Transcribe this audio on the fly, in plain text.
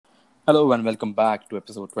Hello and welcome back to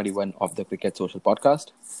episode 21 of the Cricket Social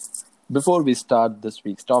Podcast. Before we start this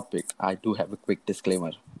week's topic, I do have a quick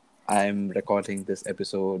disclaimer. I'm recording this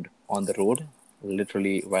episode on the road.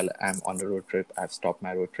 Literally, while I'm on the road trip, I've stopped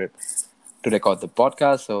my road trip to record the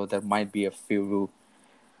podcast, so there might be a few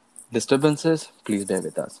disturbances. Please bear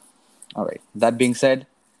with us. All right, that being said,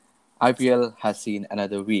 IPL has seen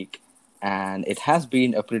another week, and it has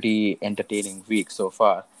been a pretty entertaining week so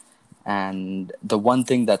far. And the one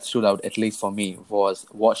thing that stood out, at least for me, was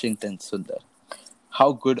Washington Sundar.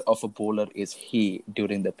 How good of a bowler is he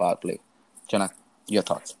during the power play? Chanak, your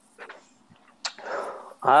thoughts?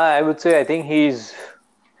 I would say I think he's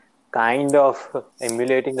kind of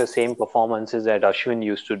emulating the same performances that Ashwin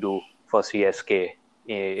used to do for CSK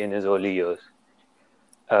in his early years.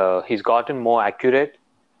 He's gotten more accurate.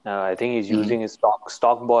 I think he's Hmm. using his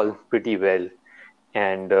stock ball pretty well,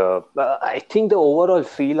 and I think the overall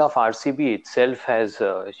feel of RCB itself has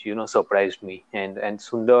surprised me, and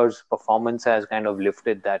Sundar's performance has kind of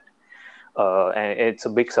lifted that. And it's a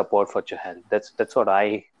big support for Chahal. That's what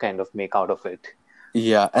I kind of make out of it.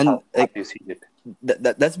 Yeah, How and have you seen it?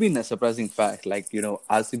 that's been a surprising fact.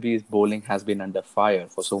 RCB's bowling has been under fire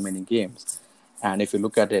for so many games. And if you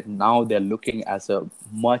look at it now, they're looking as a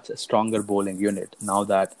much stronger bowling unit now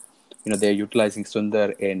that they're utilizing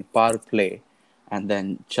Sundar in power play, and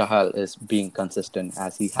then Chahal is being consistent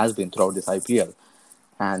as he has been throughout this IPL.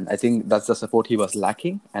 And I think that's the support he was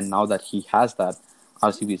lacking. And now that he has that,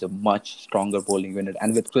 RCB is a much stronger bowling unit.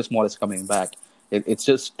 And with Chris Morris coming back, it's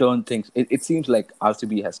just turned things. It seems like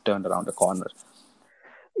RCB has turned around the corner.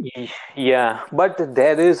 Yeah, but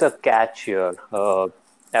there is a catch here.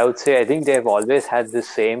 I would say I think they've always had the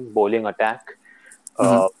same bowling attack. Hmm.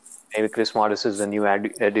 Uh, Maybe Chris Morris is a new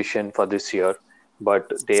addition for this year, but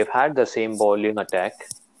they've had the same bowling attack.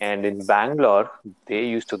 And in Bangalore, they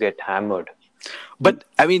used to get hammered. But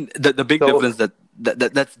I mean, the big So difference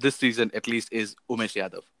that's this season at least is Umesh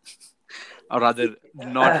Yadav, or rather,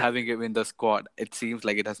 not having him in the squad. It seems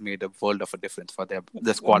like it has made a world of a difference for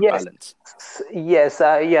the squad yes, balance. yes,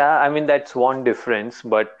 yeah. I mean that's one difference,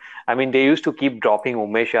 but I mean they used to keep dropping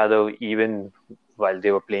Umesh Yadav even while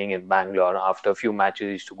they were playing in Bangalore. After a few matches,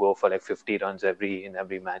 he used to go for like 50 runs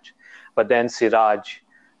every match. But then Siraj,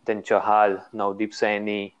 then Chahal, Navdeep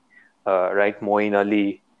Saini, right, Moeen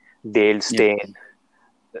Ali, Dale Yep. Steyn.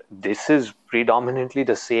 This is predominantly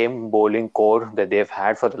the same bowling core that they've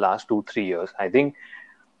had for the last 2 3 years. I think,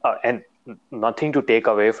 and nothing to take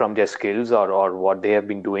away from their skills or what they have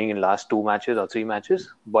been doing in last 2 matches or 3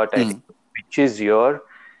 matches, but I think Mm. the pitches here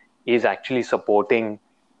is actually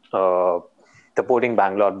uh, supporting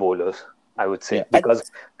Bangalore bowlers. I would Yeah, say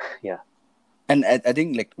because yeah, I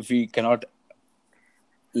think like we cannot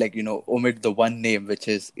omit the one name which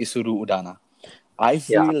is Isuru Udana. I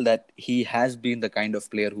yeah, feel that he has been the kind of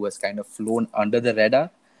player who has kind of flown under the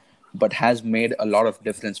radar, but has made a lot of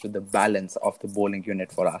difference to the balance of the bowling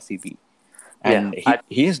unit for RCB. yeah. And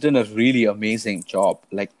he has done a really amazing job.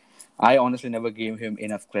 Like, I honestly never gave him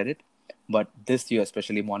enough credit, but this year,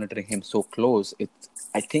 especially monitoring him so close,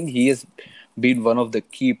 I think he has been one of the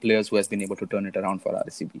key players who has been able to turn it around for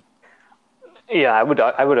RCB. Yeah, I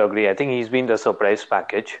would agree. I think he's been the surprise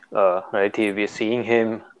package. Right, we're seeing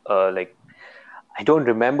him like I don't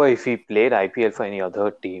remember if he played IPL for any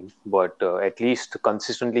other team, but at least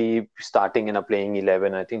consistently starting in a playing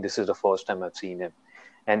 11. I think this is the first time I've seen him,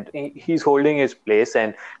 and he's holding his place.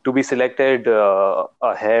 And to be selected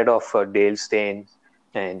ahead of Dale Steyn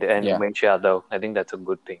and Yeah, Umesh Yadav, I think that's a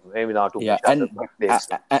good thing. Maybe not yeah, Umesh Yadav, but Dale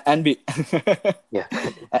Steyn. and be Yeah.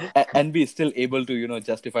 and be still able to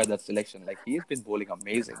justify that selection. Like, he's been bowling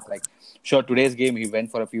amazing. Like, sure, today's game he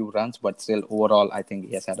went for a few runs, but still overall I think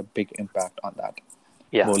he has had a big impact on that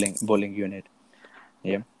Yeah. bowling unit.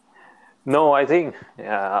 Yeah. Yeah. No, I think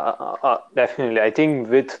definitely. I think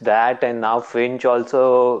with that and now Finch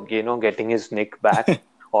also, getting his nick back.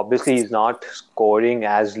 Obviously, he's not scoring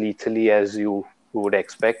as lethally as you would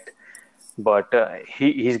expect, but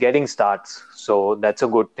he's getting starts, so that's a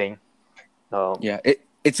good thing. Um, Yeah,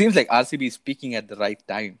 it seems like RCB is speaking at the right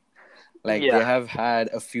time. Like, yeah, they have had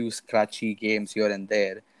a few scratchy games here and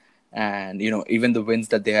there, and even the wins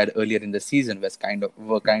that they had earlier in the season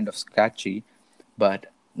were kind of scratchy, but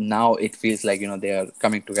now it feels like they are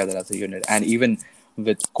coming together as a unit. And even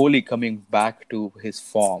with Kohli coming back to his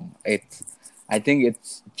form, I think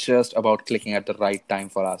it's just about clicking at the right time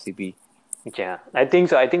for RCB. yeah, I think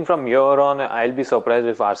so. I think from here on, I'll be surprised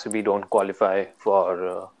if RCB don't qualify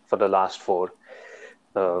for the last four.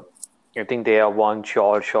 Uh, I think they are one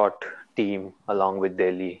short team along with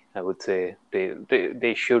Delhi. I would say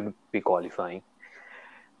they should be qualifying.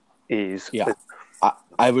 Is Yeah.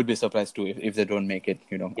 I would be surprised too if they don't make it.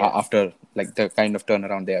 Yeah. After like the kind of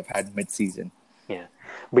turnaround they have had mid-season. Yeah,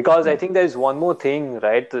 because I Yeah. think there's one more thing,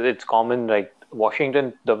 right? It's common, like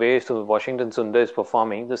Washington, the way Washington Sundar is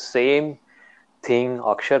performing, the same thing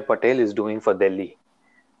Akshar Patel is doing for Delhi.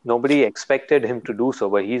 Nobody expected him to do so,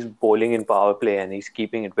 but he's bowling in power play and he's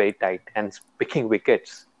keeping it very tight and picking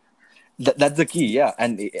wickets. That's the key, yeah.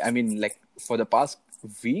 And I mean, like for the past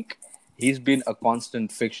week, he's been a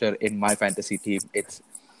constant fixture in my fantasy team. It's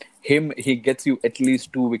him. He gets you at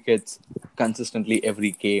least 2 wickets consistently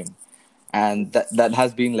every game, and that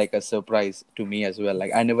has been like a surprise to me as well.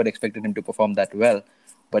 Like I never expected him to perform that well,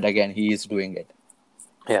 but again, he is doing it.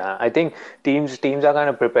 Yeah, I think teams are kind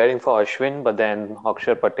of preparing for Ashwin, but then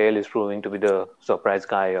Akshar Patel is proving to be the surprise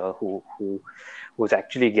guy who's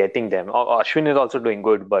actually getting them. Ashwin is also doing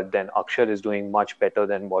good, but then Akshar is doing much better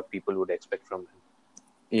than what people would expect from him.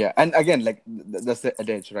 Yeah, and again, like that's the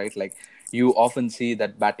adage, right? Like you often see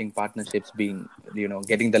that batting partnerships being,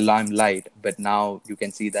 getting the limelight, but now you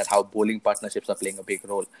can see that how bowling partnerships are playing a big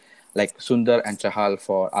role. Like Sundar and Chahal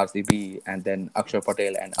for RCB, and then Akshar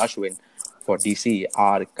Patel and Ashwin for DC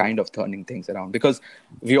are kind of turning things around because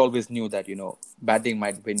we always knew that batting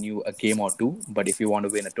might win you a game or two, but if you want to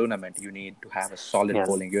win a tournament, you need to have a solid Yeah,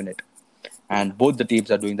 bowling unit, yeah, and both the teams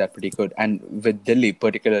are doing that pretty good. And with Delhi,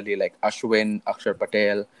 particularly like Ashwin, Akshar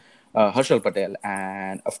Patel, Harshal Patel,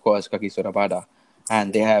 and of course Kagiso Rabada,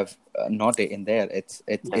 and they yeah, have Note in there. yeah.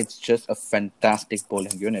 It's just a fantastic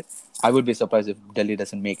bowling unit. I would be surprised if Delhi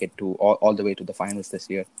doesn't make it to all the way to the finals this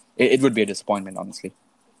year. It would be a disappointment, honestly.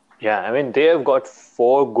 Yeah, I mean, they have got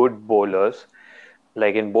four good bowlers,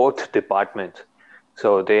 like in both departments.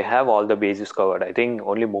 So they have all the bases covered. I think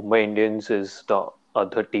only Mumbai Indians is the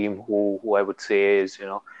other team who I would say is,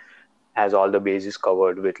 has all the bases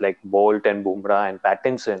covered with like Bolt and Bumrah and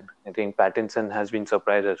Pattinson. I think Pattinson has been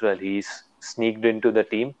surprised as well. He's sneaked into the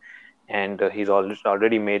team and he's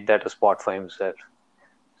already made that a spot for himself.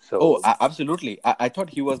 Oh, So, absolutely. I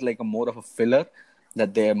thought he was like a more of a filler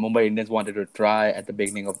that the Mumbai Indians wanted to try at the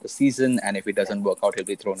beginning of the season, and if it doesn't work out, he'll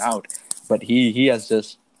be thrown out. But he has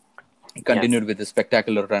just yeah, continued with a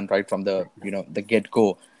spectacular run right from the get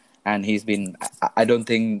go, and he's been. I don't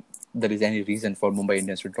think there is any reason for Mumbai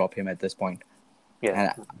Indians to drop him at this point,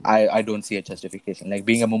 yeah, and I don't see a justification. Like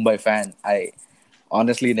being a Mumbai fan, I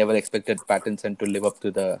honestly never expected Pattinson to live up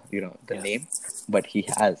to the yeah. name, but he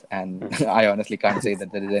has, and Mhm. I honestly can't say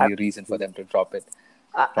that there is I, any reason for them to drop him.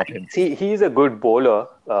 see, he's a good bowler,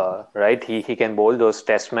 right? He can bowl those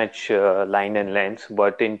test match line and lengths,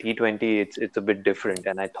 but in T20 it's a bit different.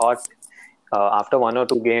 And I thought after one or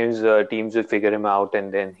two games, teams will figure him out,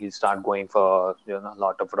 and then he'll start going for a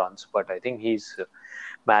lot of runs. But I think he's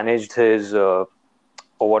managed his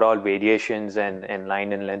overall variations and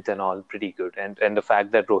line and length and all pretty good. And the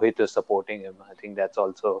fact that Rohit is supporting him, I think that's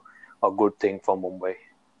also a good thing for Mumbai.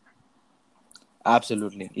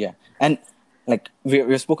 Absolutely, yeah. And like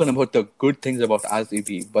we've spoken about the good things about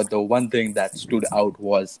RCB, but the one thing that stood out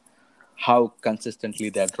was how consistently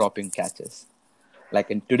they're dropping catches.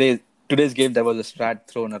 Like in today's game, there was a strat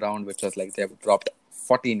thrown around which was like they've dropped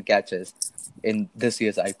 14 catches in this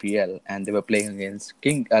year's IPL, and they were playing against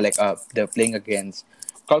they're playing against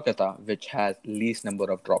Kolkata, which has least number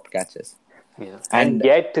of dropped catches. Yeah, and And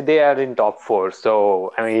yet they are in top four.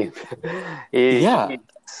 So I mean, yeah,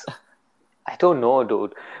 it's I don't know,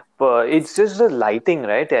 dude. But it's just the lighting,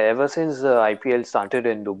 right? Ever since the IPL started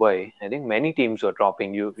in Dubai, I think many teams were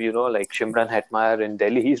dropping. Like Shimran Hetmeyer in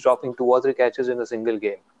Delhi, he's dropping two or three catches in a single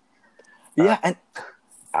game. Uh, yeah, and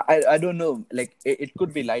I don't know. Like it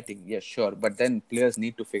could be lighting, yes, sure, but then players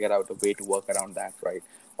need to figure out a way to work around that, right?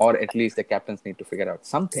 Or at least the captains need to figure out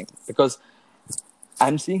something because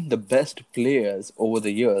I'm seeing the best players over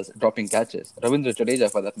the years dropping catches. Ravindra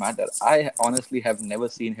Jadeja, for that matter, I honestly have never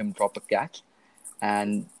seen him drop a catch,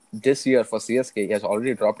 and this year for CSK, he has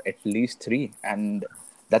already dropped at least three, and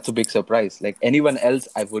that's a big surprise. Like anyone else,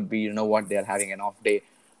 I would be, what, they're having an off day.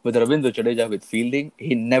 With Ravindra Jadeja with fielding,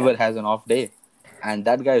 he yeah. never has an off day, and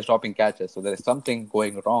that guy is dropping catches. So there is something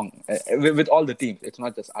going wrong with all the teams. It's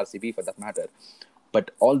not just RCB for that matter,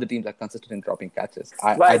 but all the teams are consistent in dropping catches.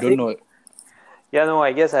 But I I don't think, know. yeah, no,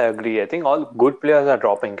 I guess I agree. I think all good players are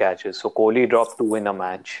dropping catches. So Kohli dropped two in a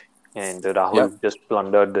match, and Yeah, Rahul just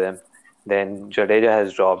plundered them. Then Jadeja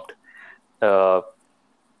has dropped. Uh,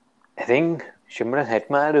 I think Shimran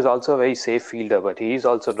Hetmeyer is also a very safe fielder, but he's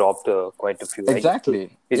also dropped quite a few. I guess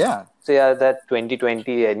exactly. it's Yeah, yeah, that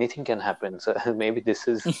 2020 anything can happen. So maybe this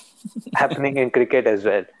is happening in cricket as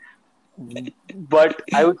well. But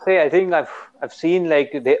I would say I think I've seen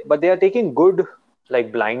like they are taking good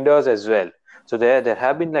like blinders as well. So there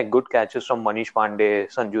have been like good catches from Manish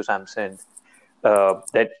Pandey, Sanju Samson.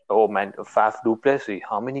 That oh man, Faf Duplessis,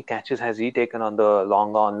 how many catches has he taken on the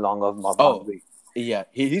longer Oh, boundary? yeah.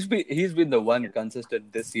 He's been the one Yeah,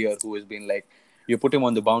 consistent this year who has been like, you put him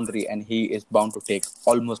on the boundary and he is bound to take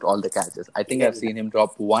almost all the catches. I think yeah, I've seen him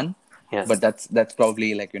drop one, yeah. but that's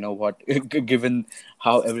probably like, what, given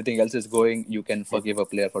how everything else is going, you can Yeah. forgive a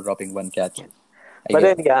player for dropping one catch. Yeah. I But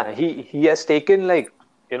guess. then, yeah, he has taken like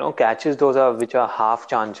catches those are which are half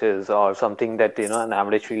chances or something that an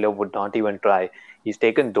average fielder would not even try. He's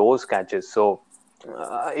taken those catches, so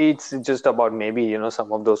it's just about maybe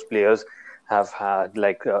some of those players have had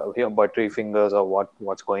like buttery fingers or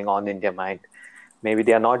what's going on in their mind. Maybe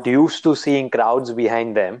they are not used to seeing crowds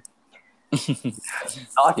behind them,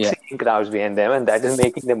 not Yeah. seeing crowds behind them, and that is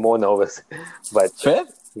making them more nervous. But Fair.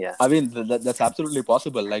 yeah, I mean, that's absolutely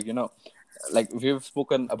possible. Like, like we've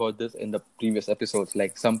spoken about this in the previous episodes.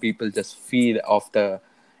 Like, some people just feed off the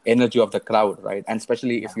energy of the crowd, right? And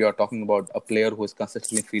especially yeah, if you are talking about a player who is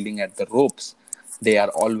consistently feeling at the ropes, they are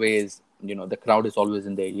always, the crowd is always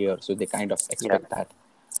in their ear. So they kind of yeah, expect that,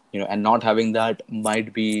 and not having that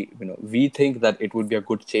might be, we think that it would be a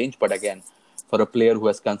good change. But again, for a player who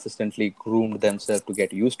has consistently groomed themselves to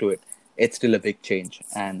get used to it, it's still a big change.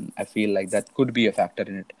 And I feel like that could be a factor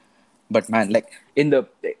in it. But man, like in the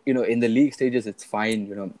league stages, it's fine.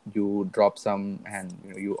 You drop some, and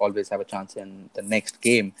you always have a chance in the next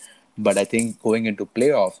game. But I think going into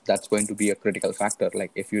playoffs, that's going to be a critical factor.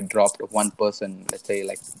 Like, if you dropped one person, let's say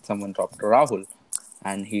like someone dropped Rahul,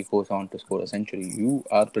 and he goes on to score a century, you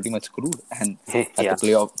are pretty much screwed. And at the yeah,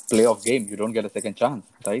 playoff game, you don't get a second chance,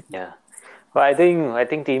 right? yeah. Well, I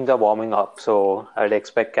think teams are warming up, so I'd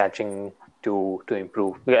expect catching to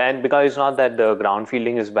improve. And because it's not that the ground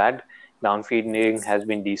fielding is bad, ground fielding has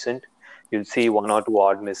been decent. You'll see one or two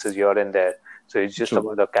odd misses here and there. So it's just True.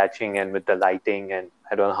 about the catching and with the lighting, and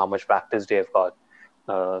I don't know how much practice they've got.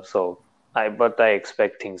 But I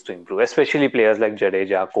expect things to improve, especially players like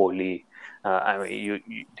Jadeja, Kohli. I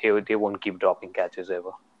mean, they won't keep dropping catches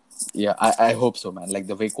ever. Yeah, I hope so, man. Like,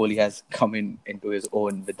 the way Kohli has come into his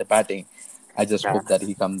own with the batting, I just Yeah, hope that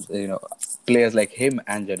he comes, players like him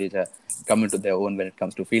and Jadeja come into their own when it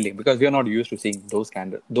comes to fielding, because we are not used to seeing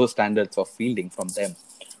those standards of fielding from them.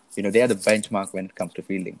 They are the benchmark when it comes to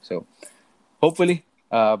fielding. So hopefully,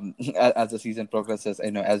 as the season progresses,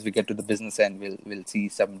 as we get to the business end, we'll see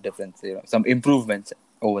some difference, some improvements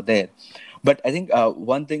over there. But I think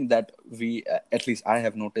one thing that at least I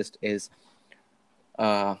have noticed, is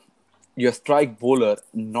uh, your strike bowler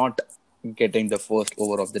not getting the first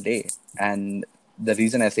over of the day. And the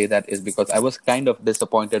reason I say that is because I was kind of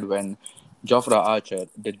disappointed when Jofra Archer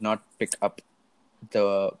did not pick up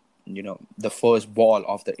the first ball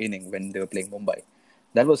of the inning when they were playing Mumbai.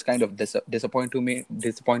 That was kind of disappointing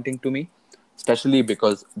to me, especially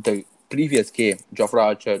because the previous game, Jofra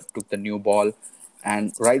Archer took the new ball,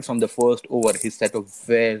 and right from the first over, he set a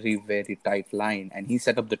very, very tight line, and he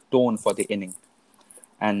set up the tone for the inning.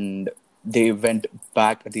 And they went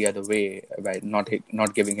back the other way by not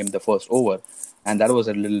giving him the first over, and that was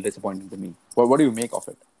a little disappointing to me. What do you make of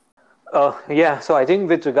it? yeah, so I think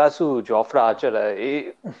with regards to Jofra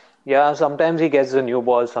Archer, yeah, sometimes he gets the new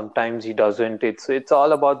ball, sometimes he doesn't. It's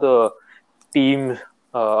all about the team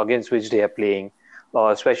against which they are playing.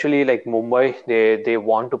 Especially like Mumbai, they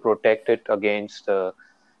want to protect it against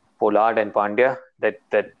Pollard and Pandya. That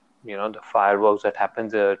the fireworks that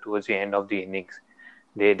happens towards the end of the innings.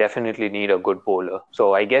 They definitely need a good bowler.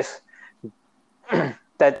 So I guess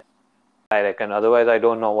that I reckon. Otherwise, I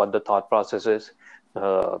don't know what the thought process is.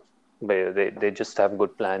 Uh, they just have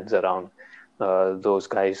good plans around those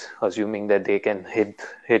guys, assuming that they can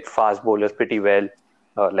hit fast bowlers pretty well,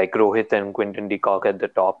 like Rohit and Quinton de Kock at the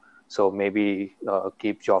top. So maybe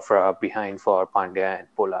keep Jofra behind for Pandya and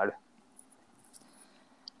Pollard.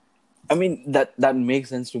 I mean, that makes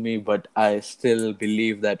sense to me, but I still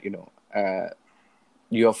believe that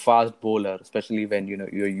your fast bowler, especially when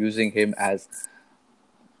you're using him as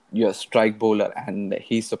your strike bowler, and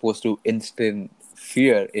he's supposed to instill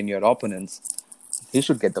fear in your opponents, he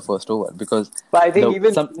should get the first over, because But I think the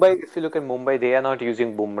even some Mumbai, if you look at Mumbai, they are not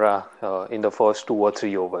using Bumrah in the first 2 or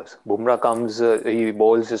 3 overs. Bumrah comes, he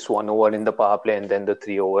bowls just 1 over in the power play and then the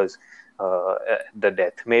 3 overs, the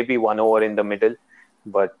death. Maybe 1 over in the middle,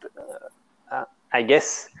 but I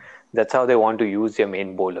guess that's how they want to use their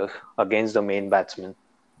main bowlers against the main batsman.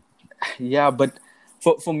 Yeah, but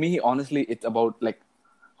for me, honestly, it's about like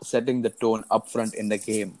setting the tone up front in the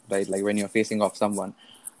game, right? Like, when you're facing off someone,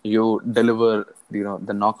 you deliver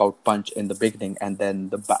the knockout punch in the beginning, and then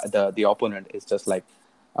the opponent is just like,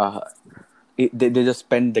 uh, they just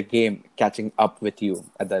spend the game catching up with you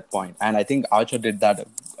at that point. And I think Archer did that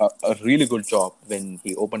a really good job when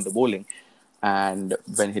he opened the bowling. And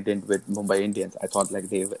when he didn't with Mumbai Indians, I thought like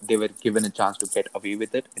they were given a chance to get away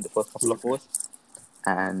with it in the first couple of overs.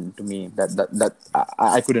 And to me,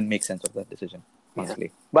 I couldn't make sense of that decision, Yeah.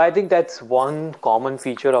 honestly. But I think that's one common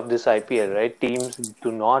feature of this IPL, right? Teams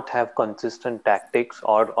do not have consistent tactics,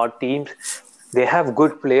 or teams, they have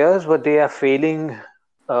good players, but they are failing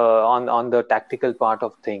on the tactical part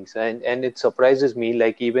of things. And it surprises me,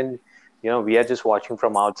 like even, we are just watching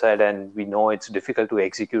from outside and we know it's difficult to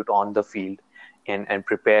execute on the field and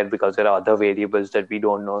prepare because there are other variables that we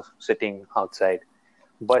don't know sitting outside.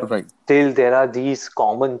 But Right. still, there are these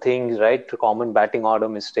common things, right? Common batting order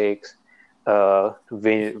mistakes,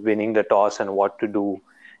 winning the toss and what to do,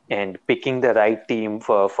 and picking the right team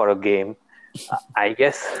for a game. I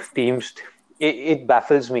guess teams, it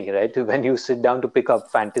baffles me, right? When you sit down to pick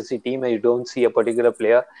up fantasy team and you don't see a particular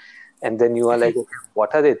player, and then you are like, okay,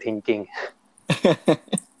 what are they thinking?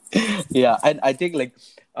 Yeah, and I think like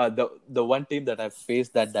the one team that I've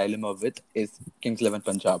faced that dilemma with is Kings 11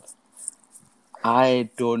 Punjab. I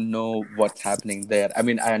don't know what's happening there. I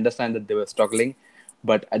mean, I understand that they were struggling,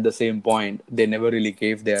 but at the same point, they never really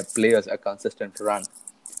gave their players a consistent run.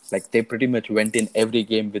 Like they pretty much went in every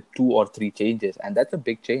game with two or three changes, and that's a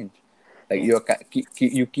big change. Like Yeah,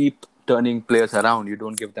 you keep turning players around. You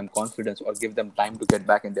don't give them confidence or give them time to get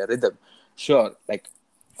back in their rhythm. Sure, like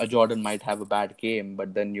a Jordan might have a bad game,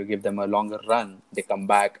 but then you give them a longer run, they come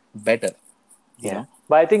back better. You yeah. know,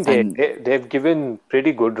 But I think and they've given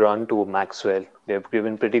pretty good run to Maxwell. They've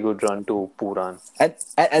given pretty good run to Puran.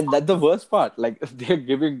 and that's the worst part. Like they're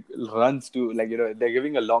giving runs to they're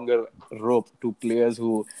giving a longer rope to players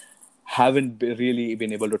who haven't really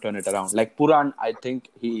been able to turn it around. Like Puran, I think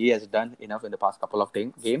he has done enough in the past couple of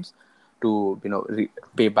games to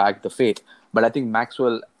pay back the fate. But I think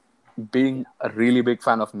Maxwell, being a really big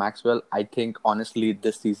fan of Maxwell, I think honestly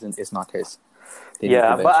this season is not his. They need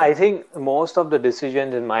to Yeah, but bench him. I think most of the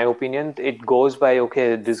decisions, in my opinion, it goes by,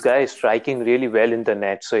 okay, this guy is striking really well in the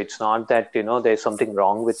net. So it's not that, there's something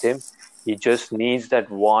wrong with him. He just needs that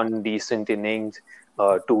one decent innings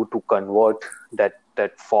to convert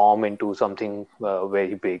that form into something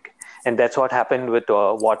very big. And that's what happened with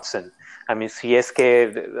Watson. I mean, CSK,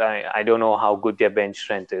 I don't know how good their bench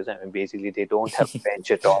strength is. I mean, basically, they don't have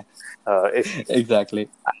bench at all. If Exactly.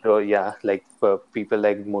 so, yeah, like people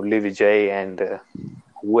like Murli Vijay and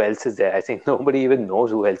who else is there? I think nobody even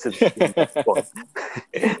knows who else is in that squad.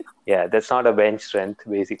 Yeah, that's not a bench strength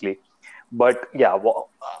basically. But yeah,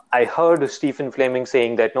 I heard Stephen Fleming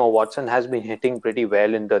saying that no, Watson has been hitting pretty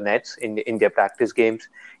well in the nets in their practice games.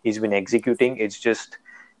 He's been executing. It's just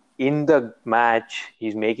in the match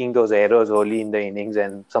he's making those errors early in the innings,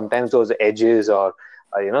 and sometimes those edges or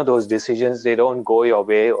those decisions, they don't go your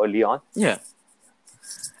way early on. Yeah.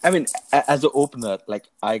 I mean, as an opener, like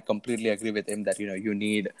I completely agree with him that you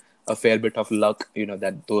need a fair bit of luck.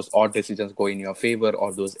 That those odd decisions go in your favor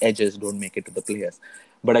or those edges don't make it to the players.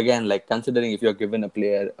 But again, like considering if you're given a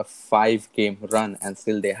player a 5 game run and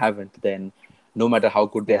still they haven't, then no matter how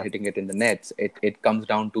good they're Yeah, hitting it in the nets, it comes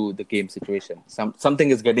down to the game situation. Something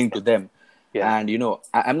is getting to them, yeah. and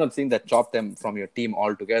I'm not saying that chop them from your team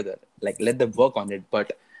altogether. Like let them work on it,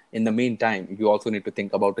 but in the meantime, you also need to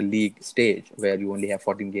think about a league stage where you only have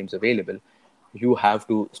 14 games available. You have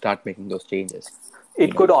to start making those changes. You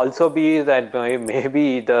It know, could also be that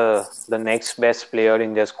maybe the next best player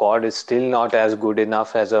in their squad is still not as good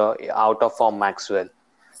enough as a out of form Maxwell,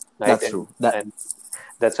 right? that's true. That And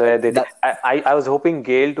that's why that I was hoping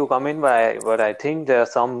Gale to come in, but I think there are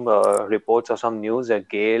some reports or some news that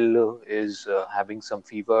Gale is having some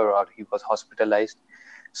fever or he was hospitalized.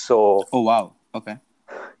 So Oh wow. Okay.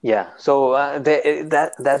 yeah, so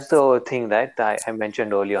that's the thing that I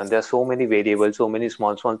mentioned earlier on. There are so many variables, so many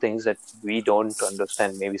small things that we don't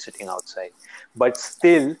understand, maybe sitting outside. But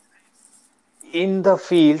still, in the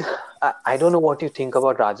field, I don't know what you think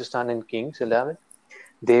about Rajasthan and Kings 11.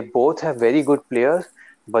 They both have very good players,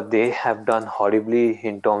 but they have done horribly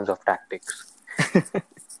in terms of tactics.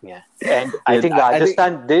 Yeah, and I Yeah, think I think.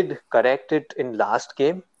 Rajasthan did correct it in last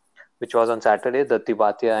game, which was on Saturday. The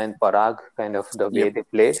Tibatia and Parag kind of the way Yep. they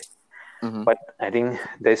played. Hmm. But I think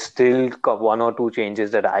there's still one or two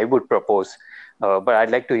changes that I would propose. But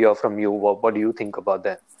I'd like to hear from you. What do you think about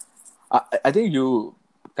that? I think you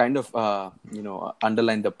kind of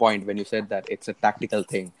underlined the point when you said that it's a tactical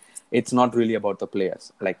thing. It's not really about the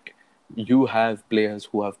players. Like you have players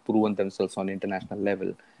who have proven themselves on international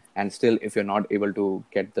level, and still, if you're not able to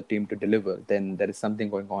get the team to deliver, then there is something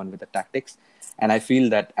going on with the tactics. And I feel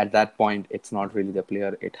that at that point, it's not really the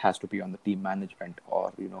player; it has to be on the team management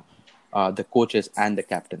or the coaches and the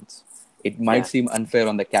captains. It might Yeah, seem unfair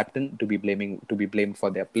on the captain to be blamed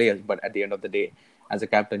for their players, but at the end of the day, as a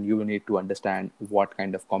captain, you need to understand what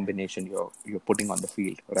kind of combination you're putting on the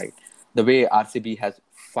field, right? The way RCB has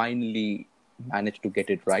finally managed to get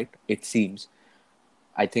it right, it seems.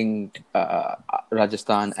 I think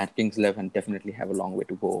Rajasthan and Kings 11 definitely have a long way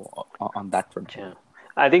to go on that front. Yeah.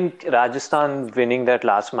 I think Rajasthan winning that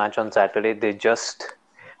last match on Saturday, they just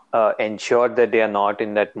ensured that they are not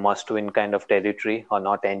in that must-win kind of territory or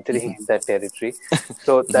not entering in that territory.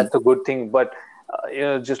 So that's a good thing. But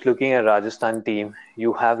just looking at Rajasthan team,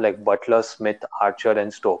 you have like Butler, Smith, Archer,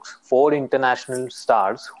 and Stokes, four international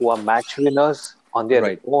stars who are match winners on their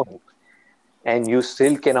Right. own, and you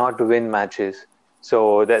still cannot win matches.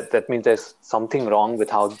 So that means there's something wrong with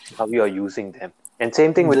how you are using them. And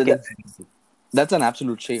same thing with The, Kings. the, that's an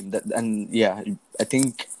absolute shame. And yeah, I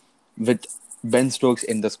think with Ben Stokes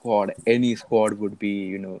in the squad, any squad would be,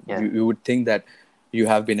 Yeah, you would think that you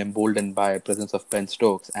have been emboldened by presence of Ben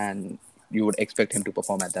Stokes, and you would expect him to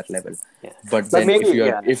perform at that level. yeah. But But then maybe,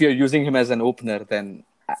 yeah, if you're using him as an opener, then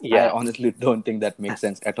I yeah. honestly don't think that makes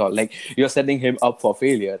sense at all. Like, you're setting him up for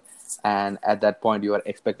failure, and at that point you are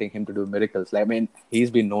expecting him to do miracles. Like, I mean, he's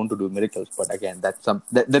been known to do miracles, but again,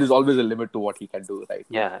 there is always a limit to what he can do, right?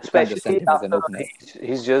 Yeah, You can't just send especially him as an after opener.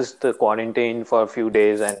 he's just quarantined for a few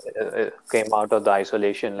days and came out of the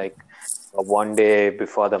isolation like one day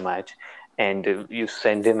before the match, and you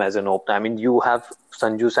send him as an opener. I mean, you have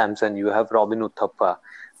Sanju Samson, you have Robin Uthappa.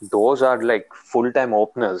 Those are like full-time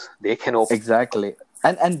openers. They can open. Exactly.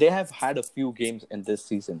 And they have had a few games in this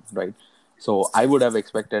season, right? So I would have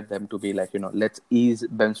expected them to be like, let's ease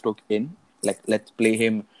Ben Stokes in. Like, let's play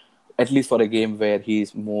him at least for a game where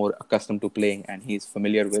he's more accustomed to playing and he's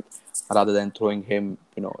familiar with, rather than throwing him,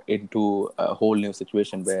 into a whole new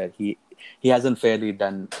situation where he hasn't fairly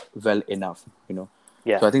done well enough.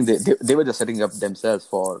 Yeah. So I think they were just setting up themselves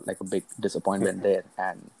for like a big disappointment there.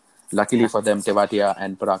 And luckily for them, Tevatia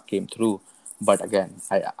and Parag came through. But again,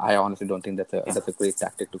 I honestly don't think that's a great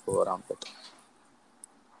tactic to go around with.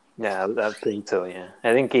 Yeah, I think so. Yeah,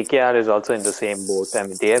 I think KKR is also in the same boat. I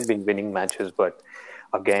mean, they have been winning matches, but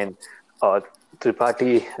again, uh,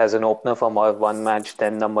 Tripathi as an opener for one match,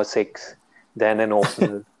 then number six, then an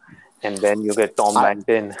opener, and then you get Tom I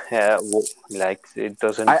Banton. Like it I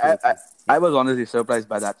doesn't I, make I any. I Yeah, was honestly surprised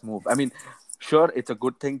by that move. I mean, sure, it's a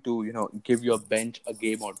good thing to give your bench a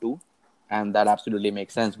game or two, and that absolutely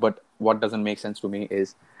makes sense. But what doesn't make sense to me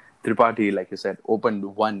is Tripathi, like you said, opened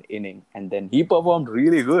one inning and then he performed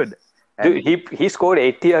really good. dude, And he scored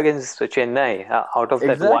 80 against Chennai. Out of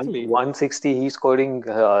that one exactly, 160, he's scoring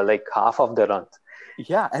like half of the runs.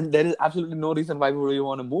 yeah, and there is absolutely no reason why would you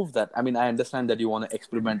want to move that. I mean, I understand that you want to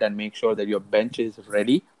experiment and make sure that your bench is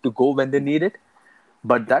ready to go when they need it,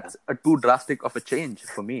 but Yeah. that's a too drastic of a change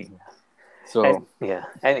for me. So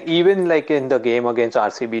And even like in the game against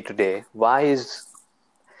RCB today, why is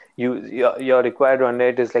your required run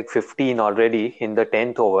rate is like 15 already in the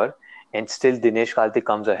 10th over, and still Dinesh Karthik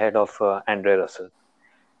comes ahead of Andre Russell.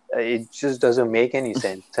 It just doesn't make any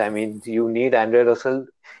sense. I mean, you need Andre Russell.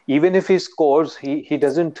 Even if he scores, he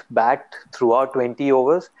doesn't bat throughout 20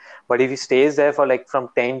 overs. But if he stays there for like from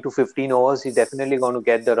 10 to 15 overs, he's definitely going to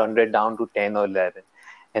get the run rate down to 10 or 11.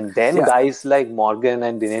 And then yeah, guys like Morgan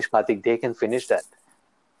and Dinesh Karthik, they can finish that.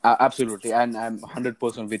 absolutely, and I'm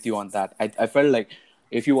 100% with you on that. I felt like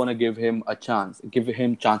if you want to give him a chance, give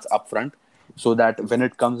him chance up front, so that when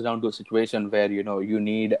it comes down to a situation where you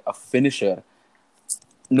need a finisher,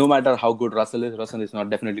 no matter how good Russell is not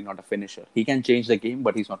definitely not a finisher. He can change the game,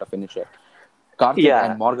 but he's not a finisher. Karthik and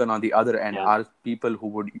Yeah, Morgan on the other end yeah. are people who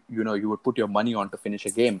would you would put your money on to finish a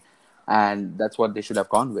game, and that's what they should have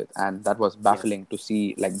gone with. And that was Yeah. baffling to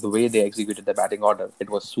see, like the way they executed the batting order. It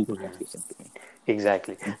was super Mhm. confusing to me.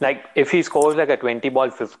 Exactly. Like if he scores like a 20 ball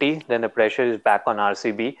 50, then the pressure is back on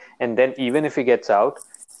RCB. And then even if he gets out,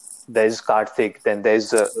 there's Karthik, then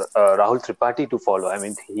there's Rahul Tripathi to follow. I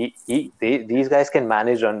mean, these guys can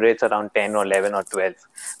manage run rates around 10 or 11 or 12.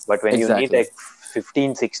 But when you need Exactly. like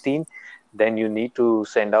 15, 16, then you need to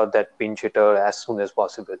send out that pinch hitter as soon as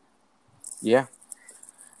possible. Yeah.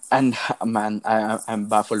 And man, I'm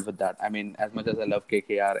baffled with that. I mean, as much as I love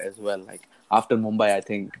KKR as well, like after Mumbai, I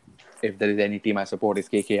think if there is any team I support is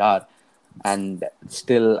KKR, and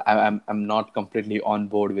still I'm not completely on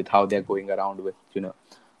board with how they're going around with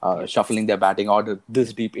Yeah. shuffling their batting order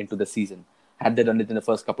this deep into the season. Had they done it in the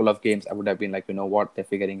first couple of games, I would have been like, what, they're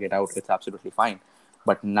figuring it out. It's absolutely fine.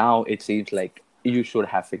 But now it seems like you should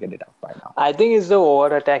have figured it out by now. I think it's the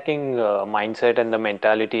over-attacking mindset and the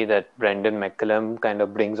mentality that Brendan McCullum kind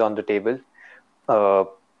of brings on the table. Uh,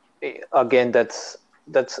 Again, that's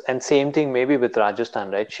and same thing maybe with Rajasthan,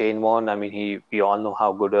 right? Shane Warne, I mean, we all know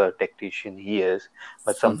how good a tactician he is,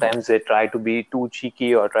 but sometimes they try to be too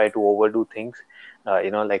cheeky or try to overdo things.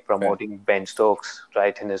 like Fair. promoting Ben Stokes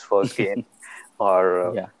right in his first game,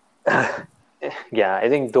 or Yeah. yeah, I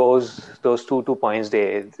think those two points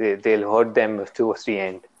they'll hurt them towards the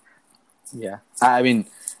end. Yeah. I mean,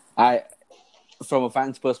 I from a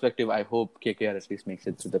fan's perspective, I hope KKR at least makes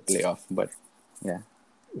it to the playoff. But yeah.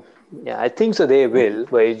 Yeah, I think so. They will,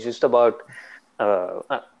 but it's just about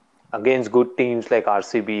against good teams like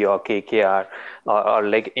RCB or KKR, or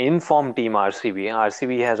like informed team RCB.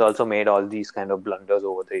 RCB has also made all these kind of blunders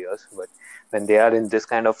over the years, but when they are in this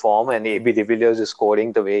kind of form and AB de Villiers is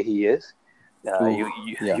scoring the way he is, Ooh.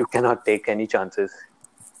 Yeah. you cannot take any chances.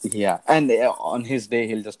 Yeah. And on his day,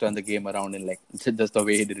 he'll just turn the game around in like just the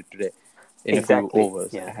way he did it today, in a few Exactly.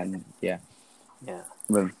 overs. Yeah. And yeah. Yeah.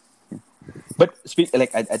 Well. But speak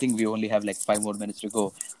like I think we only have like 5 more minutes to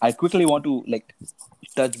go. I quickly want to like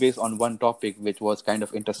touch base on one topic which was kind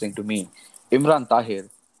of interesting to me. Imran Tahir,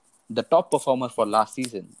 the top performer for last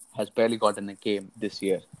season, has barely gotten a game this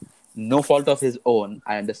year. No fault of his own.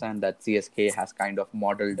 I understand that CSK has kind of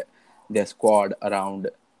modeled their squad around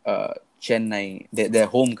Chennai, their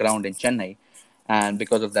home ground in Chennai, and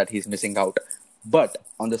because of that, he's missing out. But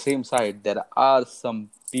on the same side, there are some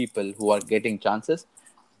people who are getting chances,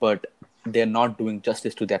 but they're not doing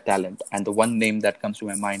justice to their talent. And the one name that comes to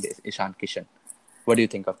my mind is Ishan Kishan. What do you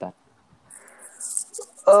think of that?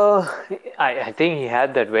 Uh, I think he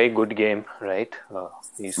had that very good game, right?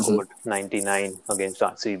 He Mm-hmm. scored 99 against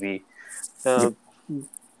RCB. Uh, Yep.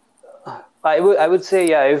 I would say,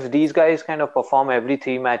 yeah, if these guys kind of perform every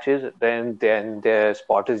 3 matches, then their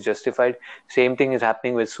spot is justified. Same thing is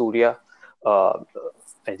happening with Surya. Uh,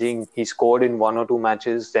 I think he scored in 1 or 2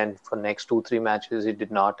 matches. Then for next 2 3 matches he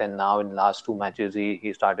did not, and now in last 2 matches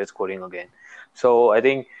he started scoring again. So I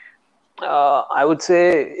think I would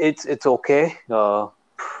say it's okay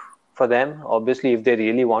for them. Obviously, if they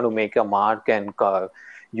really want to make a mark and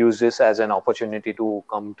use this as an opportunity to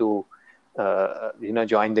come to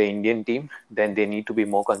join the Indian team, then they need to be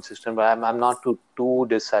more consistent. But I'm not too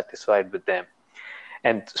dissatisfied with them.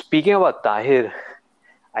 And speaking about Tahir,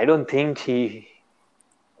 I don't think he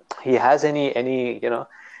has any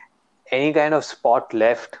kind of spot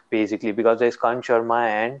left basically, because there's Kant Sharma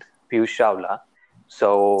and Piyush Chawla.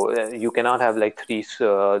 So you cannot have like three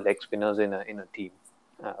leg spinners in a team.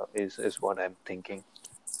 Is what I'm thinking.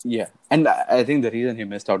 Yeah, and I think the reason he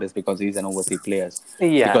missed out is because he's an overseas player.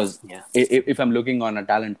 Yeah, Because yeah, if I'm looking on a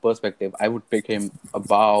talent perspective, I would pick him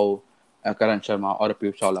above Karan Sharma or a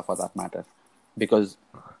Piyush Chawla for that matter. Because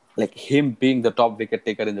like him being the top wicket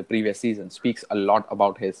taker in the previous season speaks a lot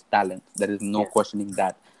about his talent. There is no yeah, questioning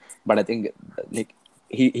that. But I think like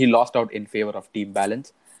he lost out in favor of team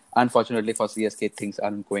balance. Unfortunately for CSK, things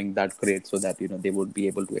aren't going that great, so that they would be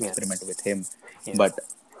able to yeah, experiment with him. yeah, But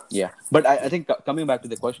yeah, but I think coming back to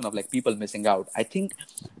the question of like people missing out, I think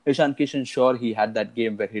Ishan Kishan, sure, he had that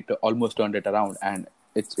game where he almost turned it around, and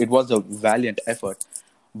it was a valiant effort.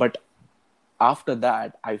 But after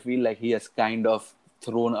that, I feel like he has kind of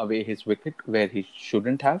thrown away his wicket where he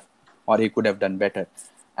shouldn't have, or he could have done better.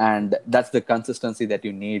 And that's the consistency that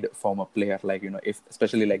you need from a player. Like, if,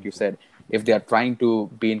 especially like you said, if they are trying to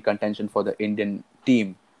be in contention for the Indian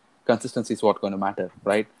team, consistency is what's going to matter,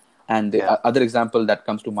 right? And the yeah, other example that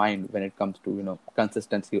comes to mind when it comes to,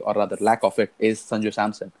 consistency or rather lack of it is Sanju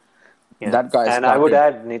Samson. yeah. That guy And I would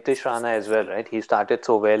started. add Nitish Rana as well, right? He started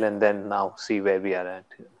so well, and then now see where we are at.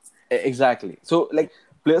 Exactly. So, like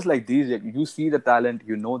players like these, you see the talent,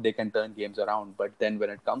 they can turn games around, but then when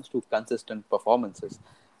it comes to consistent performances,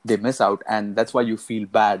 they miss out, and that's why you feel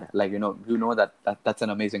bad. Like that's an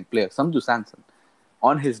amazing player, Samju Samson.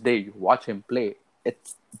 On his day, you watch him play,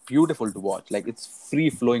 it's beautiful to watch. Like it's free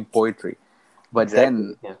flowing poetry, but Exactly.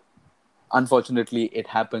 then Yeah, unfortunately, it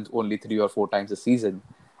happens only 3 or 4 times a season,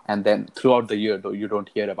 and then throughout the year, though, you don't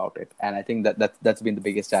hear about it. And I think that's been the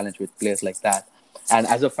biggest challenge with players like that. And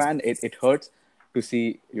as a fan, it hurts to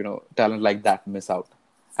see talent like that miss out.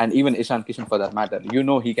 And even Ishan Kishan, for that matter,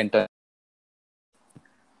 he can turn.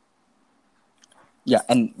 Yeah,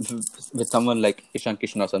 and with someone like Ishan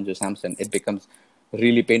Kishan or Sanju Samson, it becomes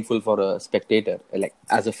really painful for a spectator, like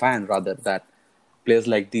as a fan rather, that players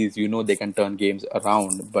like these, they can turn games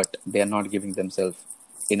around, but they are not giving themselves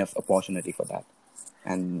enough opportunity for that.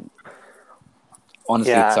 And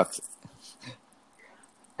honestly, it yeah. sucks.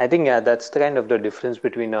 I think that's the kind of the difference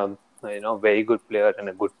between a very good player and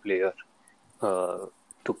a good player. uh,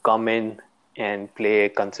 to come in and play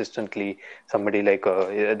consistently. Somebody like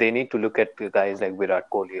they need to look at guys like Virat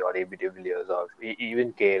Kohli or AB de Villiers or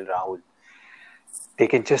even KL Rahul. They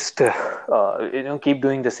can just keep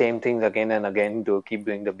doing the same things again and again. Keep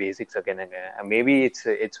doing the basics again and again. And maybe it's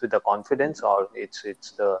with the confidence, or it's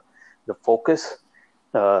the focus.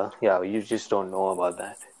 Yeah, you just don't know about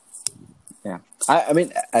that. Yeah. I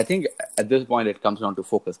mean, I think at this point it comes down to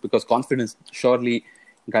focus because confidence, surely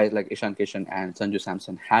guys like Ishan Kishan and Sanju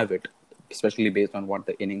Samson have it, especially based on what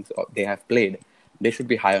the innings they have played. They should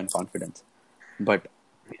be high on confidence. But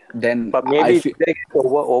then But I maybe feel they get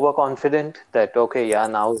overconfident that okay, yeah,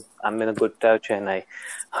 now I'm in a good touch and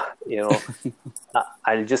you know,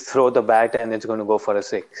 I'll just throw the bat and it's going to go for a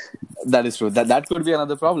six. that is true. That could be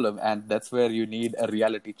another problem. And that's where you need a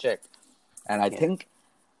reality check. And I Yeah, think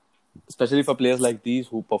especially for players like these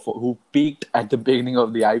who peaked at the beginning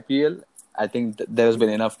of the IPL, I think there has been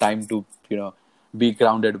enough time to be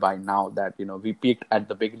grounded by now that we peaked at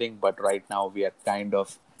the beginning, but right now we are kind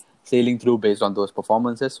of sailing through based on those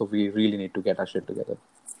performances. So we really need to get our shit together.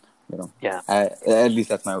 yeah. At least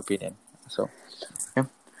that's my opinion. So yeah,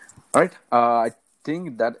 all right. I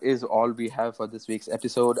think that is all we have for this week's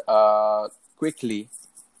episode. Quickly,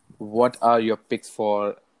 what are your picks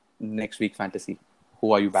for next week fantasy?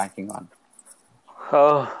 Who are you banking on?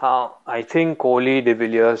 I think Kohli, De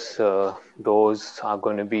Villiers, those are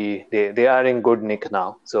going to be they are in good nick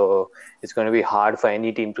now, so it's going to be hard for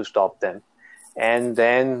any team to stop them. And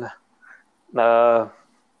then, uh,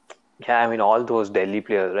 yeah, I mean all those Delhi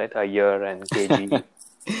players, right? Iyer and KG.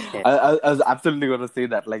 Yeah, I was absolutely going to say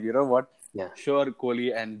that. Like, you know what? yeah, Sure,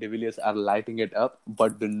 Kohli and De Villiers are lighting it up,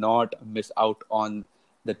 but do not miss out on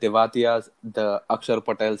the Tewatias, the Akshar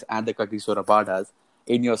Patels, and the Kagiso Rabadas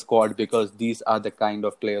in your squad because these are the kind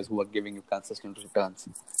of players who are giving you consistent returns.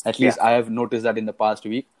 At yeah, least I have noticed that in the past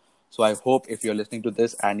week. So I hope if you're listening to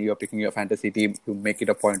this and you're picking your fantasy team, you make it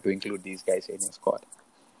a point to include these guys in your squad.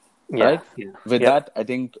 All yeah, right. yeah. With Yep. that, I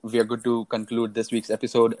think we are good to conclude this week's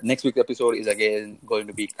episode. Next week's episode is again going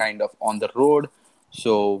to be kind of on the road.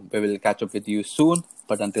 So we will catch up with you soon.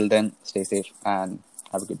 But until then, stay safe and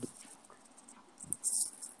have a good week.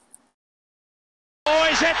 Oh,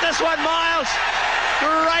 he's hit this one, Miles.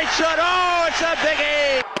 Great shot. Oh, it's a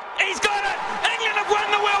biggie. He's got it. England have won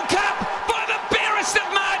the World Cup by the barest of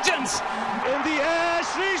margins. In the air,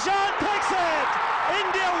 Srisha.